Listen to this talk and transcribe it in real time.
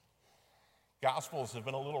Gospels have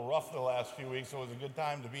been a little rough the last few weeks, so it was a good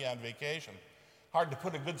time to be on vacation. Hard to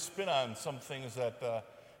put a good spin on some things that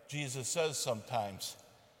Jesus says sometimes.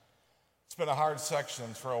 It's been a hard section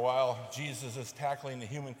for a while. Jesus is tackling the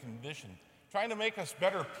human condition, trying to make us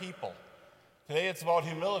better people. Today it's about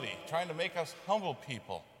humility, trying to make us humble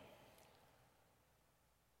people.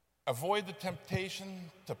 Avoid the temptation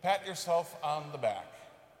to pat yourself on the back.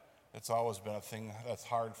 It's always been a thing that's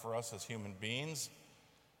hard for us as human beings.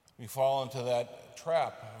 We fall into that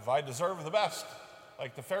trap of I deserve the best,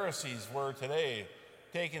 like the Pharisees were today,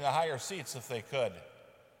 taking the higher seats if they could.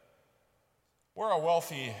 We're a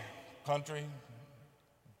wealthy country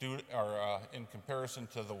in comparison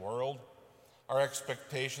to the world. Our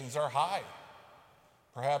expectations are high,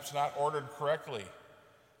 perhaps not ordered correctly.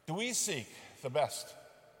 Do we seek the best?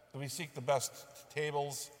 Do we seek the best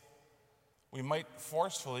tables? We might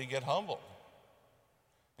forcefully get humbled.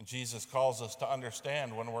 And Jesus calls us to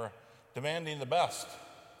understand when we're demanding the best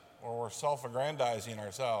or we're self-aggrandizing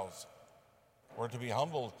ourselves. We're to be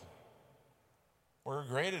humbled. We're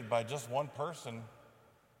graded by just one person.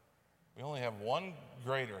 We only have one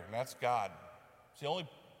grader, and that's God. It's the only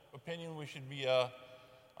opinion we should be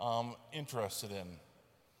interested in.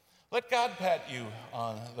 Let God pat you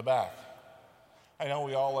on the back. I know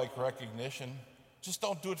we all like recognition. Just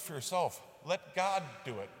don't do it for yourself. Let God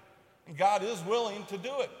do it. And God is willing to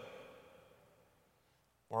do it.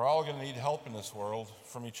 We're all going to need help in this world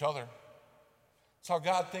from each other. It's how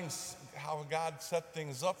God set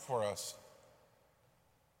things up for us.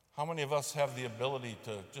 How many of us have the ability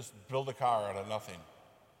to just build a car out of nothing?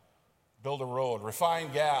 Build a road,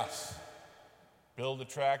 refine gas, build a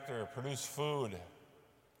tractor, produce food,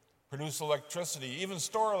 produce electricity, even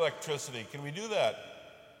store electricity. Can we do that?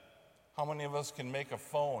 How many of us can make a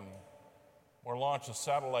phone or launch a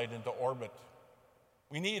satellite into orbit?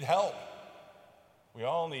 We need help. We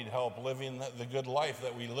all need help living the good life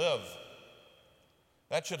that we live.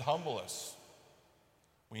 That should humble us.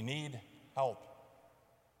 We need help.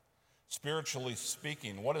 Spiritually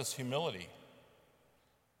speaking, what is humility?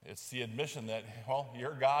 It's the admission that, well,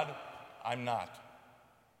 you're God, I'm not.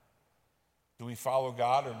 Do we follow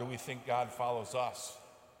God or do we think God follows us?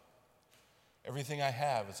 Everything I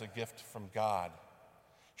have is a gift from God.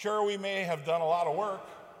 Sure, we may have done a lot of work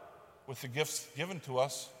with the gifts given to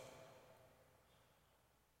us,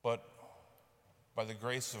 but by the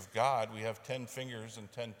grace of God, we have 10 fingers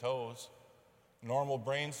and 10 toes, normal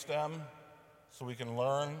brainstem, so we can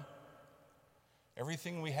learn.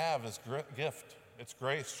 Everything we have is gift. It's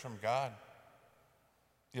grace from God.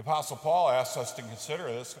 The Apostle Paul asks us to consider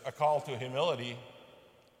this a call to humility.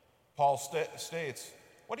 Paul states,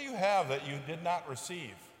 what do you have that you did not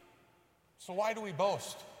receive? So why do we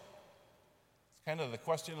boast? It's kind of the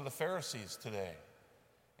question of the Pharisees today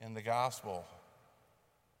in the gospel.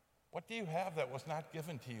 What do you have that was not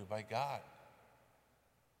given to you by God?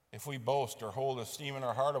 If we boast or hold esteem in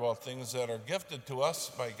our heart about things that are gifted to us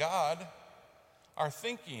by God, our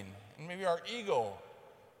thinking and maybe our ego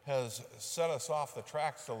has set us off the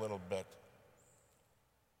tracks a little bit.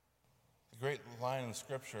 The great line in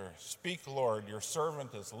Scripture, speak, Lord, your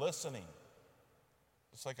servant is listening.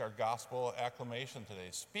 It's like our gospel acclamation today.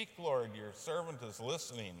 Speak, Lord, your servant is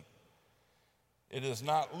listening. It is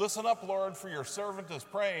not, listen up, Lord, for your servant is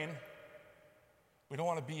praying. We don't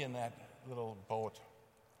want to be in that little boat.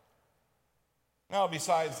 Now,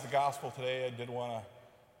 besides the gospel today, I did want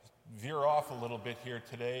to veer off a little bit here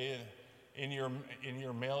today. In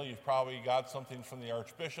your mail, you've probably got something from the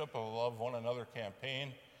Archbishop of Love One Another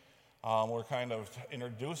campaign. We're kind of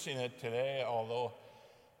introducing it today, although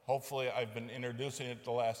hopefully I've been introducing it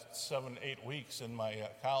the last 7-8 weeks in my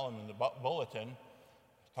column in the bulletin,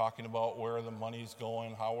 talking about where the money's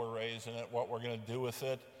going, how we're raising it, what we're going to do with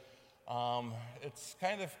it. It's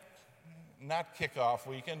kind of not kickoff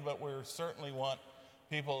weekend, but we certainly want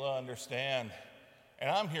people to understand. And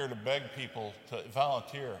I'm here to beg people to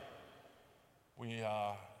volunteer. We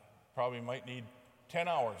probably might need 10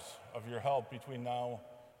 hours of your help between now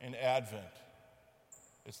and Advent.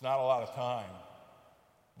 It's not a lot of time,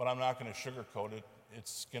 but I'm not going to sugarcoat it.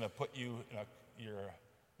 It's going to put you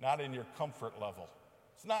not in your comfort level.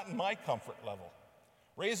 It's not in my comfort level.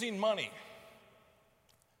 Raising money.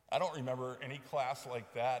 I don't remember any class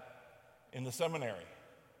like that in the seminary.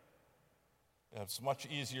 It's much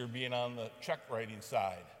easier being on the check writing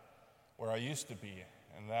side, where I used to be,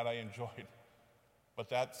 and that I enjoyed. But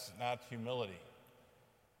that's not humility.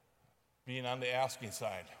 Being on the asking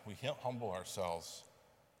side, we humble ourselves.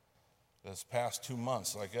 This past 2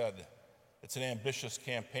 months, like Ed, it's an ambitious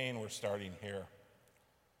campaign we're starting here.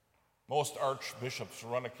 Most archbishops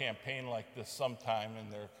run a campaign like this sometime in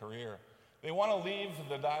their career. They want to leave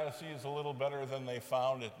the diocese a little better than they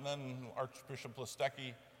found it. And then Archbishop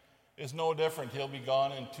Listecki is no different. He'll be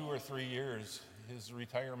gone in 2 or 3 years. His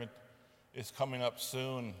retirement is coming up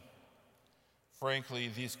soon. Frankly,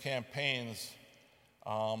 these campaigns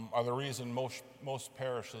are the reason most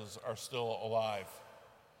parishes are still alive.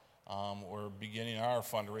 We're beginning our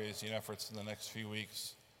fundraising efforts in the next few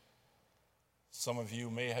weeks. Some of you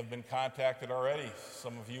may have been contacted already.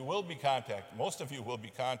 Some of you will be contacted. Most of you will be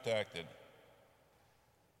contacted.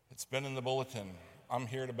 It's been in the bulletin. I'm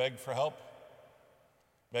here to beg for help,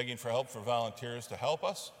 begging for help for volunteers to help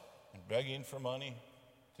us, and begging for money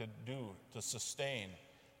to sustain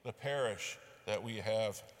the parish that we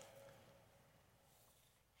have.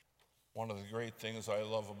 One of the great things I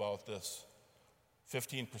love about this,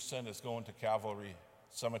 15% is going to Calvary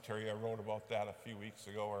Cemetery. I wrote about that a few weeks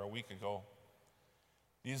ago or a week ago.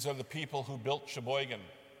 These are the people who built Sheboygan.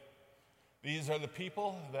 These are the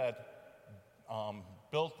people that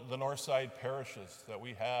built the Northside parishes that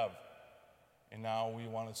we have, and now we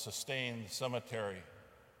want to sustain the cemetery.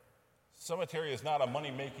 Cemetery is not a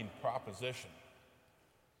money-making proposition.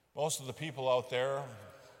 Most of the people out there,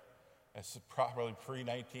 it's probably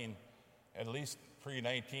at least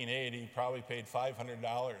pre-1980, probably paid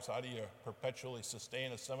 $500. How do you perpetually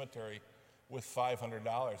sustain a cemetery with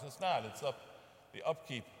 $500? It's not. It's the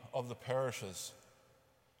upkeep of the parishes.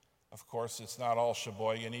 Of course, it's not all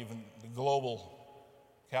Sheboygan. Even the global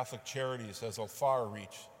Catholic Charities has a far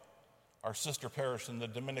reach. Our sister parish in the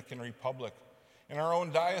Dominican Republic. In our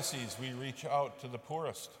own diocese, we reach out to the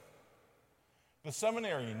poorest. The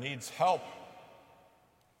seminary needs help.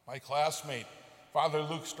 My classmate, Father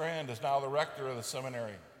Luke Strand, is now the rector of the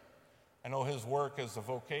seminary. I know his work as the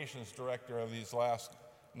vocations director of these last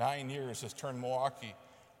 9 years has turned Milwaukee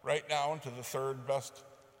right now into the third best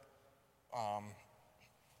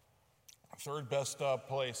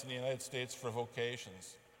place in the United States for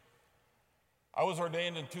vocations. I was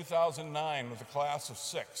ordained in 2009 with a class of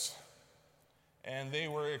 6, and they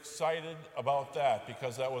were excited about that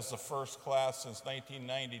because that was the first class since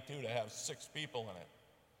 1992 to have 6 people in it.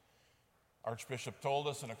 Archbishop told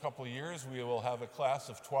us in a couple of years we will have a class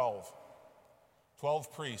of 12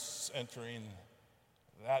 priests entering.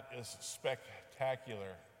 That is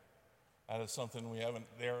spectacular. That is something we haven't,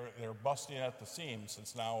 they're busting at the seams.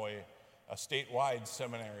 It's now a statewide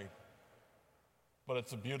seminary. But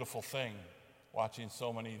it's a beautiful thing, watching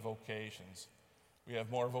so many vocations. We have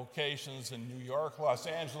more vocations in New York, Los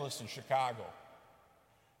Angeles, and Chicago.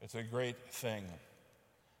 It's a great thing.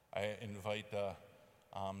 I invite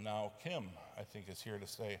now Kim, I think, is here to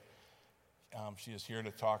say. She is here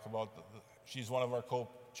to talk about, she's one of our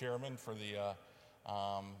co-chairmen for the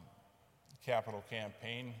Capital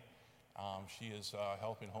Campaign. She is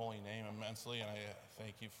helping Holy Name immensely, and I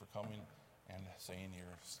thank you for coming and saying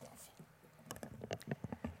your stuff.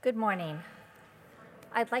 Good morning.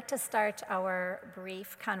 I'd like to start our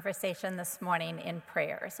brief conversation this morning in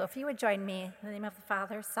prayer. So if you would join me in the name of the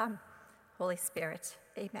Father, Son, Holy Spirit.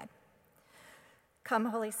 Amen. Come,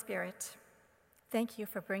 Holy Spirit. Thank you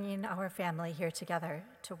for bringing our family here together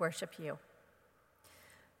to worship you.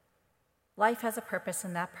 Life has a purpose,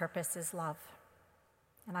 and that purpose is love.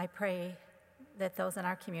 And I pray that those in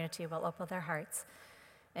our community will open their hearts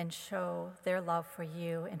and show their love for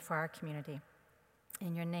you and for our community.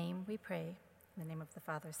 In your name we pray, in the name of the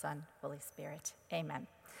Father, Son, Holy Spirit. Amen.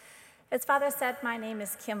 As Father said, my name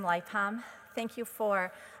is Kim Leipam. Thank you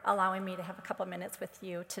for allowing me to have a couple minutes with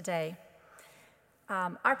you today.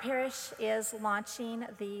 Our parish is launching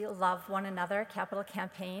the Love One Another Capital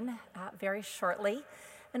Campaign very shortly.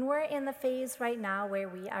 And we're in the phase right now where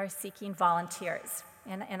we are seeking volunteers.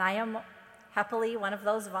 And I am happily one of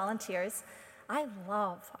those volunteers. I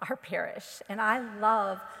love our parish, and I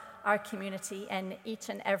love our community and each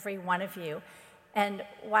and every one of you. And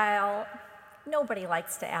while nobody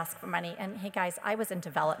likes to ask for money, and hey guys, I was in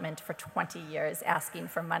development for 20 years asking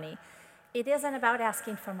for money. It isn't about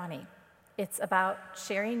asking for money. It's about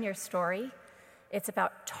sharing your story. It's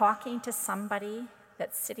about talking to somebody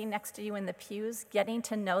that's sitting next to you in the pews, getting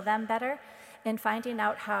to know them better, and finding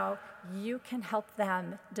out how you can help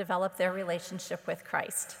them develop their relationship with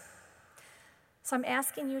Christ. So I'm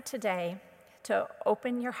asking you today to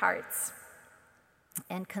open your hearts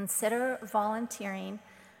and consider volunteering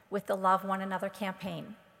with the Love One Another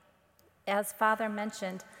campaign. As Father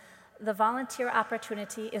mentioned, the volunteer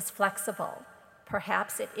opportunity is flexible.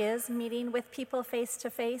 Perhaps it is meeting with people face to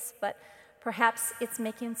face, but perhaps it's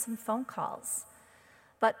making some phone calls.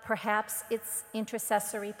 But perhaps it's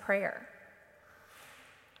intercessory prayer.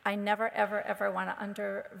 I never, ever, ever want to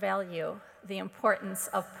undervalue the importance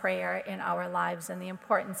of prayer in our lives and the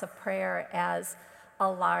importance of prayer as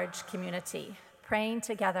a large community. Praying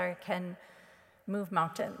together can move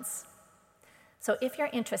mountains. So if you're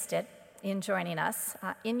interested in joining us,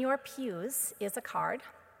 in your pews is a card,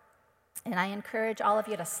 and I encourage all of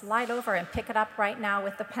you to slide over and pick it up right now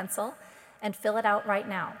with the pencil and fill it out right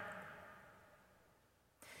now.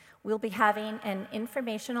 We'll be having an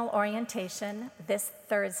informational orientation this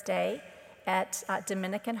Thursday at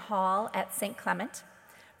Dominican Hall at St. Clement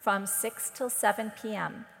from 6 till 7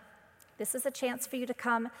 p.m. This is a chance for you to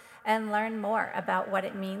come and learn more about what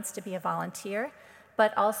it means to be a volunteer,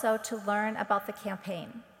 but also to learn about the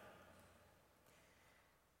campaign.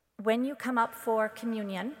 When you come up for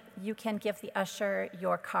communion, you can give the usher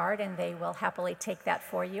your card and they will happily take that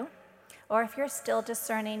for you. Or if you're still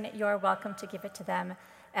discerning, you're welcome to give it to them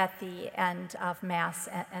at the end of Mass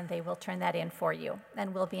and they will turn that in for you.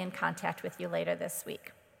 And we'll be in contact with you later this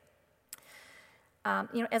week.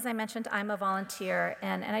 As I mentioned, I'm a volunteer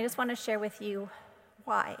and I just want to share with you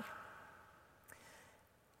why.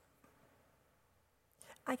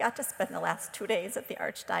 I got to spend the last 2 days at the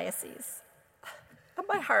Archdiocese.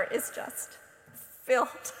 My heart is just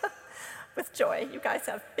filled with joy. You guys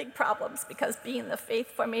have big problems because being the faith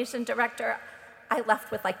formation director, I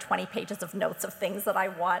left with like 20 pages of notes of things that I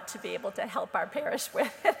want to be able to help our parish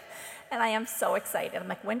with. And I am so excited. I'm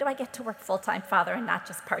like, when do I get to work full-time, Father, and not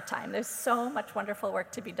just part-time? There's so much wonderful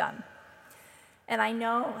work to be done. And I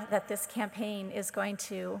know that this campaign is going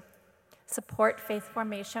to support faith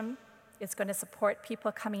formation. It's going to support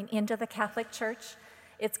people coming into the Catholic Church.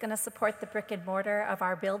 It's going to support the brick and mortar of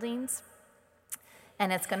our buildings.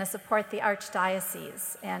 And it's going to support the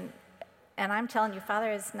Archdiocese. And I'm telling you,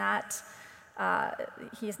 Father is not,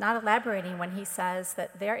 he's not elaborating when he says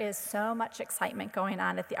that there is so much excitement going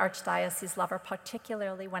on at the Archdiocese level,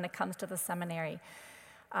 particularly when it comes to the seminary.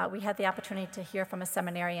 We had the opportunity to hear from a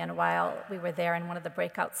seminarian while we were there in one of the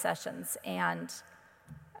breakout sessions. And,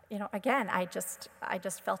 again, I just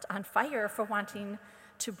felt on fire for wanting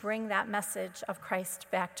to bring that message of Christ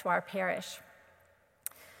back to our parish.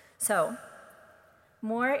 So,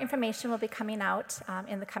 more information will be coming out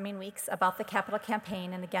in the coming weeks about the Capital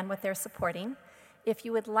Campaign and again what they're supporting. If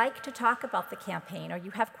you would like to talk about the campaign or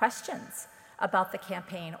you have questions about the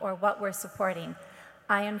campaign or what we're supporting,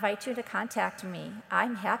 I invite you to contact me.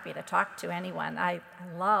 I'm happy to talk to anyone. I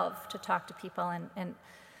love to talk to people and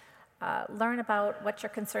learn about what your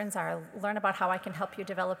concerns are, learn about how I can help you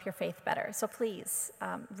develop your faith better. So please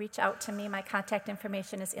reach out to me. My contact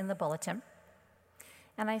information is in the bulletin.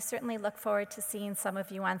 And I certainly look forward to seeing some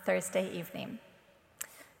of you on Thursday evening.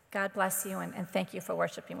 God bless you, and thank you for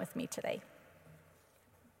worshiping with me today.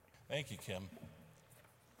 Thank you, Kim.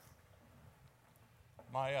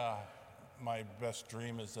 My best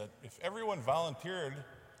dream is that if everyone volunteered,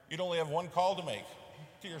 you'd only have one call to make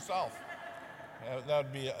to yourself.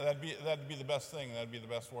 That'd be the best thing. That'd be the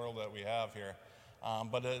best world that we have here.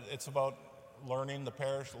 But it's about learning the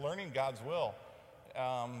parish, learning God's will.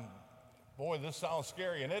 Boy, this sounds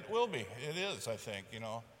scary, and it will be. It is, I think.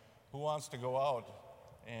 Who wants to go out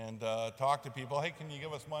and talk to people? Hey, can you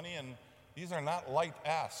give us money? And these are not light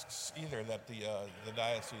asks either that the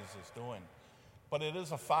diocese is doing. But it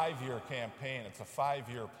is a 5-year campaign. It's a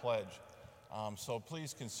 5-year pledge. So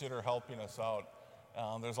please consider helping us out.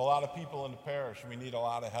 There's a lot of people in the parish. We need a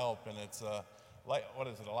lot of help, and it's a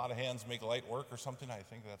lot of hands make light work or something. I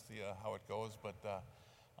think that's how it goes. But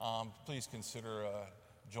please consider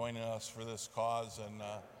joining us for this cause and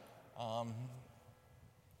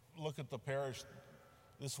look at the parish.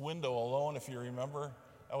 This window alone, if you remember,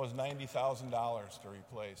 that was $90,000 to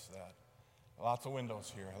replace that. Lots of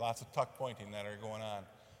windows here, lots of tuck pointing that are going on.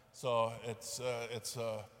 So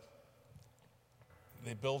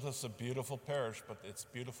they built us a beautiful parish, but it's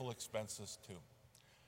beautiful expenses too.